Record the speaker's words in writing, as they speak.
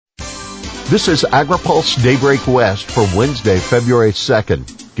This is AgriPulse Daybreak West for Wednesday, February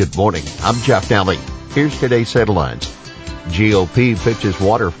 2nd. Good morning. I'm Jeff Daly. Here's today's headlines. GOP pitches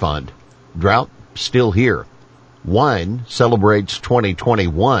water fund. Drought still here. Wine celebrates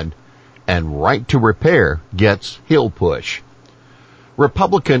 2021. And right to repair gets hill push.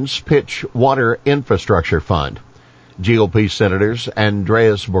 Republicans pitch water infrastructure fund. GOP Senators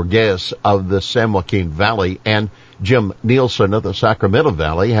Andreas Borges of the San Joaquin Valley and Jim Nielsen of the Sacramento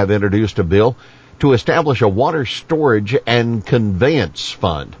Valley have introduced a bill to establish a water storage and conveyance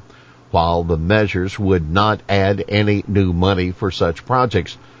fund. While the measures would not add any new money for such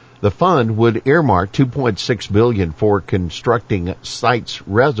projects, the fund would earmark $2.6 billion for constructing Sites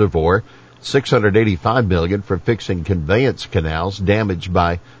Reservoir, $685 million for fixing conveyance canals damaged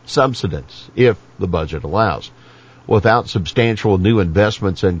by subsidence, if the budget allows. Without substantial new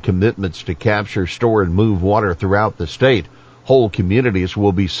investments and commitments to capture, store, and move water throughout the state, whole communities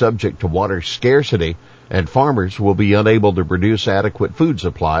will be subject to water scarcity, and farmers will be unable to produce adequate food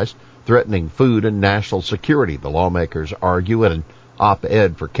supplies, threatening food and national security, the lawmakers argue in an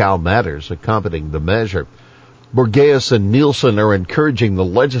op-ed for Cal Matters accompanying the measure. Borges and Nielsen are encouraging the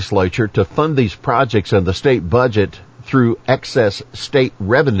legislature to fund these projects in the state budget through excess state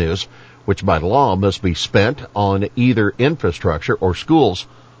revenues, which by law must be spent on either infrastructure or schools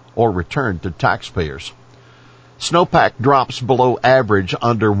or returned to taxpayers. Snowpack drops below average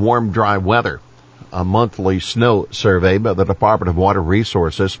under warm, dry weather. A monthly snow survey by the Department of Water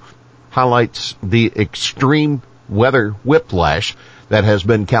Resources highlights the extreme weather whiplash that has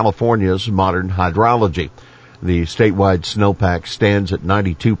been California's modern hydrology. The statewide snowpack stands at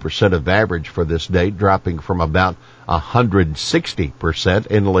 92% of average for this date, dropping from about 160%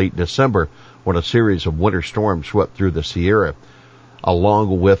 in late December when a series of winter storms swept through the Sierra.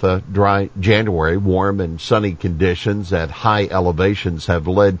 Along with a dry January, warm and sunny conditions at high elevations have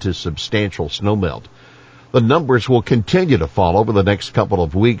led to substantial snowmelt. The numbers will continue to fall over the next couple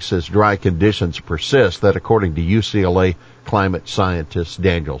of weeks as dry conditions persist, that according to UCLA climate scientist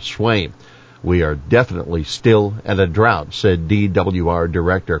Daniel Swain. We are definitely still in a drought, said DWR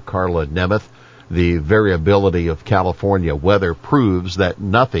Director Carla Nemeth. The variability of California weather proves that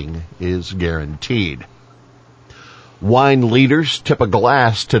nothing is guaranteed. Wine leaders tip a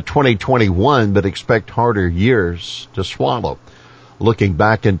glass to 2021 but expect harder years to swallow. Looking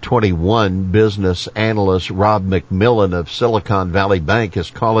back in 21, business analyst Rob McMillan of Silicon Valley Bank is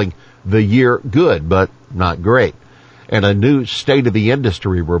calling the year good but not great. In a new State of the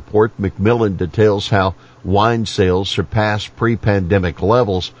Industry report, McMillan details how wine sales surpassed pre-pandemic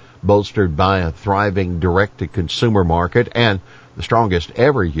levels, bolstered by a thriving direct-to-consumer market and the strongest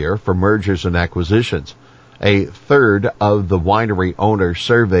ever year for mergers and acquisitions. A third of the winery owners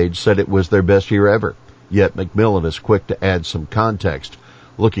surveyed said it was their best year ever. Yet McMillan is quick to add some context.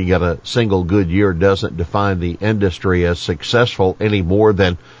 Looking at a single good year doesn't define the industry as successful any more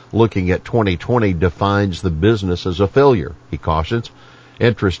than looking at 2020 defines the business as a failure, he cautions.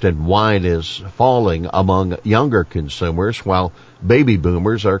 Interest in wine is falling among younger consumers, while baby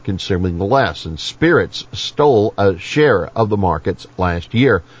boomers are consuming less, and spirits stole a share of the markets last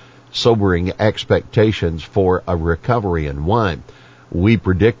year, sobering expectations for a recovery in wine. We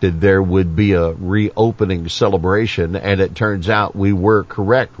predicted there would be a reopening celebration, and it turns out we were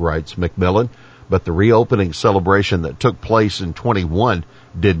correct, writes McMillan. But the reopening celebration that took place in 21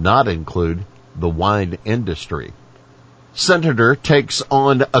 did not include the wine industry. Senator takes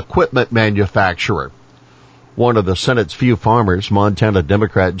on equipment manufacturer. One of the Senate's few farmers, Montana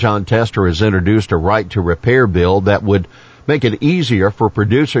Democrat John Tester, has introduced a right to repair bill that would make it easier for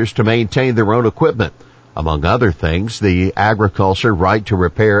producers to maintain their own equipment. Among other things, the Agriculture Right to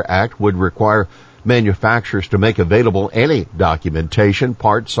Repair Act would require manufacturers to make available any documentation,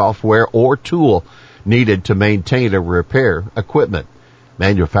 part, software, or tool needed to maintain and repair equipment.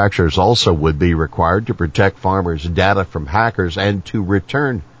 Manufacturers also would be required to protect farmers' data from hackers and to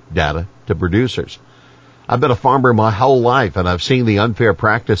return data to producers. I've been a farmer my whole life, and I've seen the unfair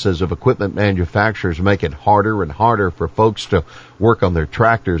practices of equipment manufacturers make it harder and harder for folks to work on their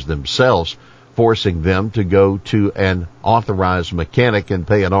tractors themselves, forcing them to go to an authorized mechanic and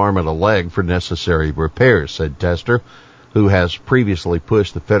pay an arm and a leg for necessary repairs, said Tester, who has previously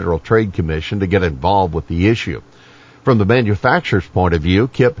pushed the Federal Trade Commission to get involved with the issue. From the manufacturer's point of view,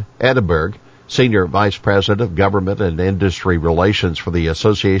 Kip Edinburgh, Senior Vice President of Government and Industry Relations for the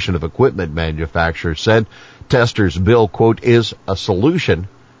Association of Equipment Manufacturers, said Tester's bill, quote, is a solution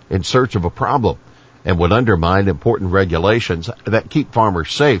in search of a problem and would undermine important regulations that keep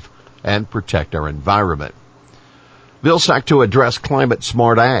farmers safe and protect our environment. Vilsack to address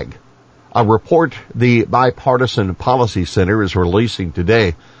climate-smart ag. A report the Bipartisan Policy Center is releasing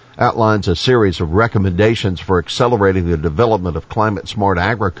today outlines a series of recommendations for accelerating the development of climate-smart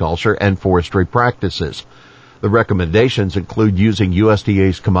agriculture and forestry practices. The recommendations include using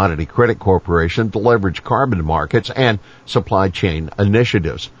USDA's Commodity Credit Corporation to leverage carbon markets and supply chain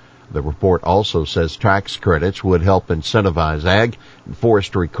initiatives. The report also says tax credits would help incentivize ag and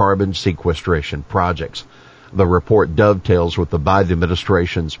forestry carbon sequestration projects. The report dovetails with the Biden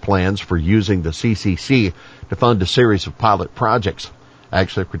administration's plans for using the CCC to fund a series of pilot projects. Ag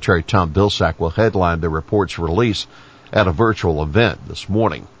Secretary Tom Vilsack will headline the report's release at a virtual event this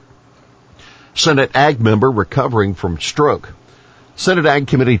morning. Senate Ag member recovering from stroke. Senate Ag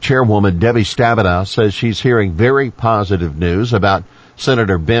Committee Chairwoman Debbie Stabenow says she's hearing very positive news about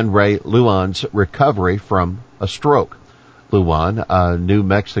Senator Ben Ray Lujan's recovery from a stroke. Lujan, a New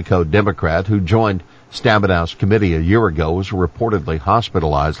Mexico Democrat who joined Stabenow's committee a year ago, was reportedly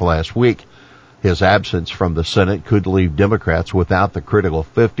hospitalized last week. His absence from the Senate could leave Democrats without the critical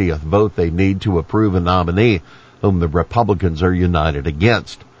 50th vote they need to approve a nominee whom the Republicans are united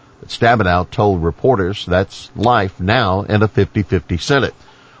against. But Stabenow told reporters that's life now in a 50-50 Senate.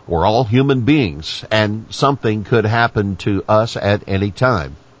 We're all human beings, and something could happen to us at any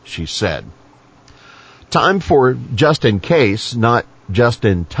time, she said. Time for just in case, not just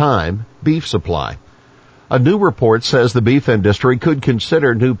in time, beef supply. A new report says the beef industry could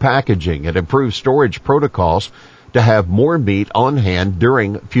consider new packaging and improved storage protocols to have more meat on hand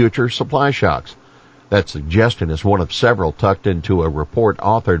during future supply shocks. That suggestion is one of several tucked into a report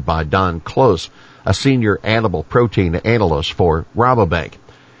authored by Don Close, a senior animal protein analyst for Rabobank.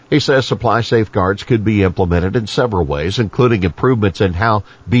 He says supply safeguards could be implemented in several ways, including improvements in how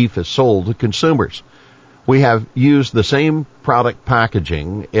beef is sold to consumers. We have used the same product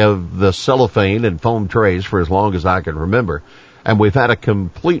packaging of the cellophane and foam trays for as long as I can remember, and we've had a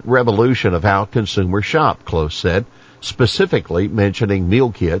complete revolution of how consumers shop, Close said, specifically mentioning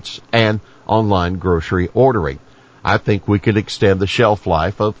meal kits and online grocery ordering. I think we can extend the shelf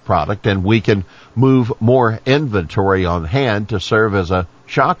life of product, and we can move more inventory on hand to serve as a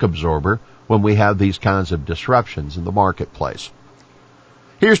shock absorber when we have these kinds of disruptions in the marketplace.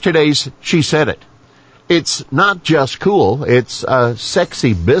 Here's today's She Said It. It's not just cool, it's a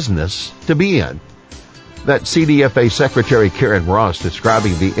sexy business to be in. That CDFA Secretary Karen Ross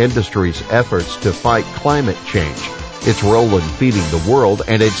describing the industry's efforts to fight climate change, its role in feeding the world,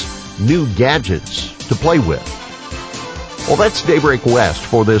 and its new gadgets to play with. Well, that's Daybreak West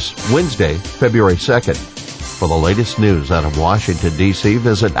for this Wednesday, February 2nd. For the latest news out of Washington, D.C.,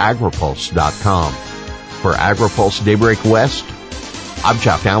 visit agripulse.com. For AgriPulse Daybreak West, I'm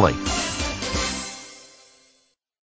Chuck Alley.